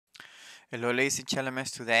Hello, ladies and gentlemen.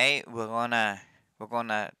 Today we're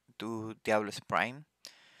gonna do Diablos Prime.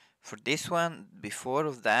 For this one, before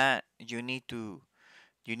of that, you need to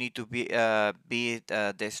beat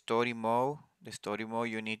the story mode. The story mode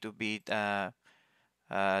you need to beat. It's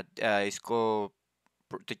called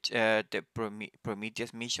the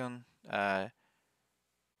Prometheus mission.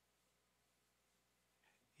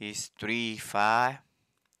 Is 3-5,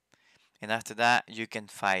 and after that you can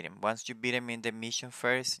fight him. Once you beat him in the mission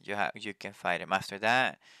first, you can fight him. After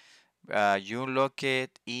that, you unlock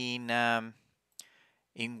it in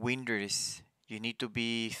Windows. You need to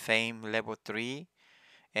be fame level 3,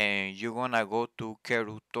 and you're gonna go to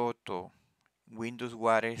Kerutoto, Windows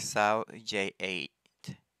Water South J8.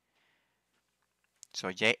 So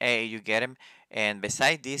J8, you get him, and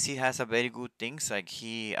besides this, he has a very good things like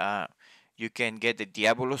you can get the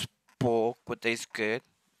Diabolos poke, what is good,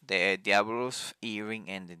 the Diabolos earring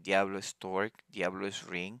and the Diabolos stork, Diabolos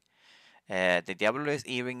ring. The Diabolos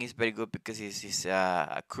earring is very good because it's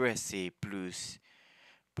accuracy plus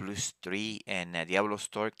 3, and Diablo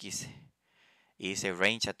Stork is a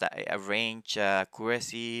range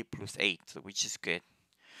accuracy plus 8, so which is good.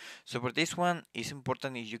 So for this one, it's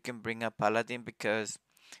important if you can bring a paladin because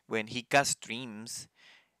when he casts streams,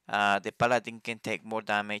 the paladin can take more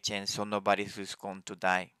damage, and so nobody is going to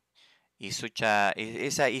die. It's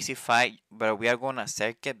a easy fight, but we are gonna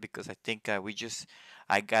circuit because I think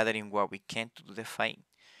I gathering what we can to do the fight.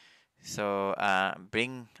 So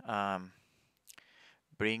bring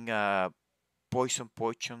poison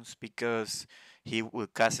potions because he will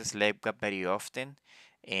cast Slave God very often.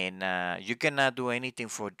 And you cannot do anything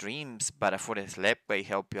for dreams, but for the Slave God, it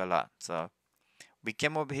help you a lot. So we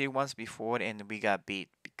came over here once before and we got beat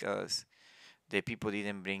because the people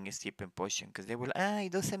didn't bring a sleeping potion because they were like,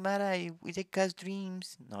 it doesn't matter. We take cast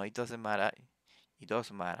dreams. No, it doesn't matter. It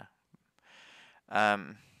doesn't matter.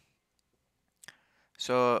 Um,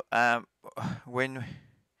 so when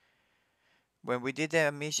when we did the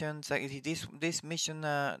missions, like this mission,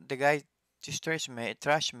 the guy, this trash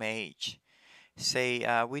mage,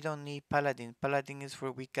 say we don't need paladin. Paladin is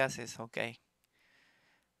for weak asses. Okay,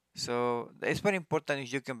 so it's very important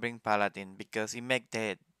if you can bring paladin because it make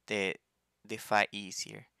the the fight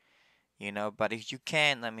easier, But if you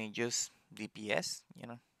can, I mean, just DPS,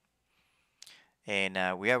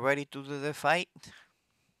 And we are ready to do the fight.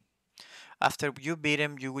 After you beat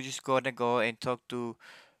him, you just gonna go and talk to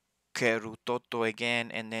Kerutoto again,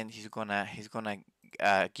 and then he's gonna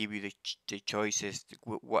give you the choices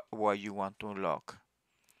what you want to unlock.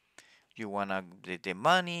 You want the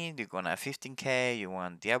money, you gonna 15K, you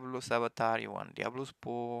want Diablo's avatar, you want Diablo's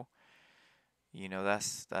pool,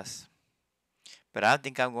 that's. But I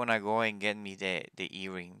think I'm gonna go and get me the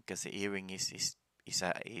earring because the earring is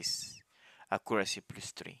accuracy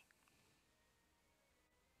plus 3.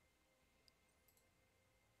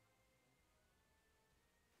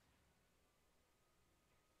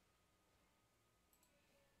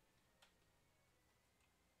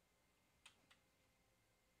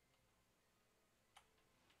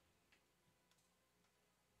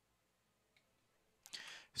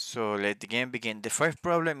 So let the game begin. The first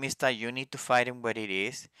problem is that you need to find him where it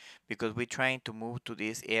is because we're trying to move to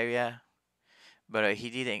this area, but he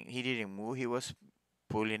didn't move. He was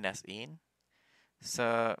pulling us in.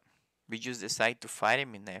 So we just decide to fight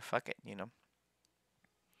him in there. Fuck it.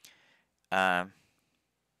 Um,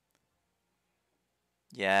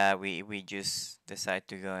 yeah, we just decide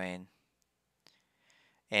to go in,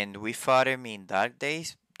 and we fought him in dark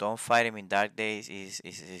days. Don't fight him in dark days. Is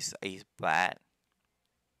bad.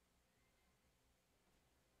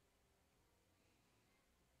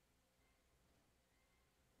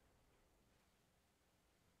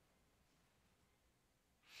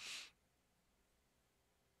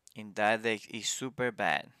 In dark days is super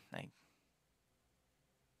bad. Like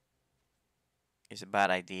it's a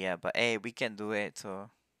bad idea. But hey, we can do it. So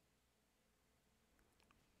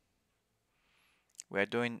we're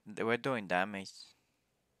doing damage.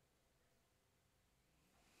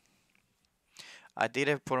 I did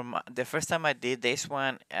it the first time I did this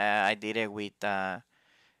one. I did it with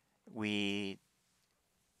with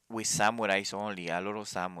samurais only, a lot of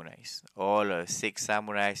samurais, all 6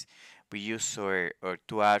 samurais. We used our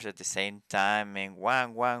 2 hours at the same time, and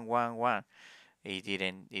one. It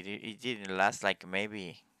didn't last like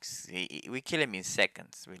maybe we kill him in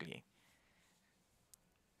seconds, really.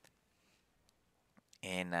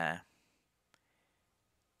 And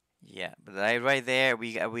yeah, but right there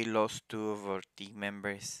we lost two of our team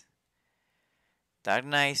members. Dark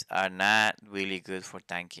Knights are not really good for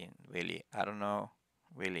tanking, really. I don't know,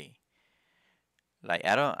 really. Like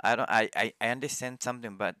I don't I understand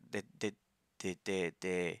something, but the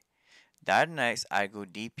Dark Knights are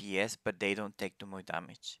good DPS, but they don't take too much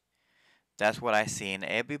damage. That's what I see in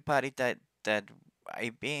everybody that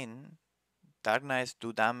I've been. Dark Knights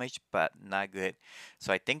do damage, but not good.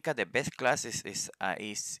 So I think the best class is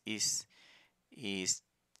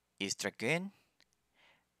Dragoon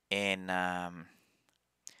and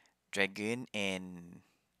Dragoon and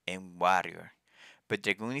Warrior. But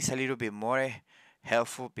Dragoon is a little bit more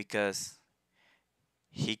helpful because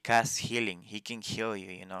he casts healing. He can heal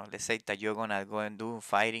you. Let's say that you're gonna go and do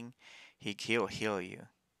fighting, he'll heal you,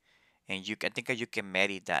 and I think you can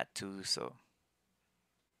marry that too. So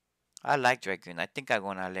I like Dragoon. I think I'm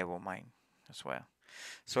gonna level mine as well.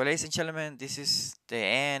 So, ladies and gentlemen, this is the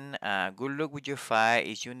end. Good luck with your fight.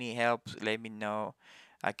 If you need help, let me know.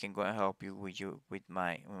 I can go and help you with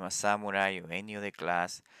my samurai or any other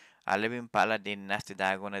class. I live in Paladin, and after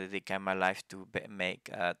that, I'm gonna dedicate my life to make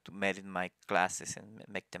to edit my classes and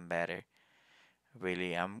make them better.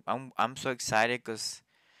 Really, I'm so excited because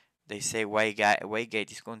they say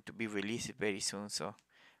Waygate is going to be released very soon. So,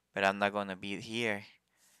 but I'm not gonna be here.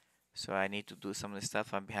 So I need to do some of the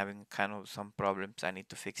stuff. I'm having kind of some problems I need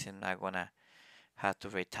to fix, and I'm gonna have to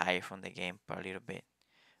retire from the game for a little bit.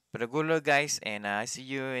 But a good luck, guys, and I see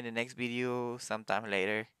you in the next video sometime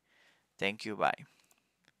later. Thank you. Bye.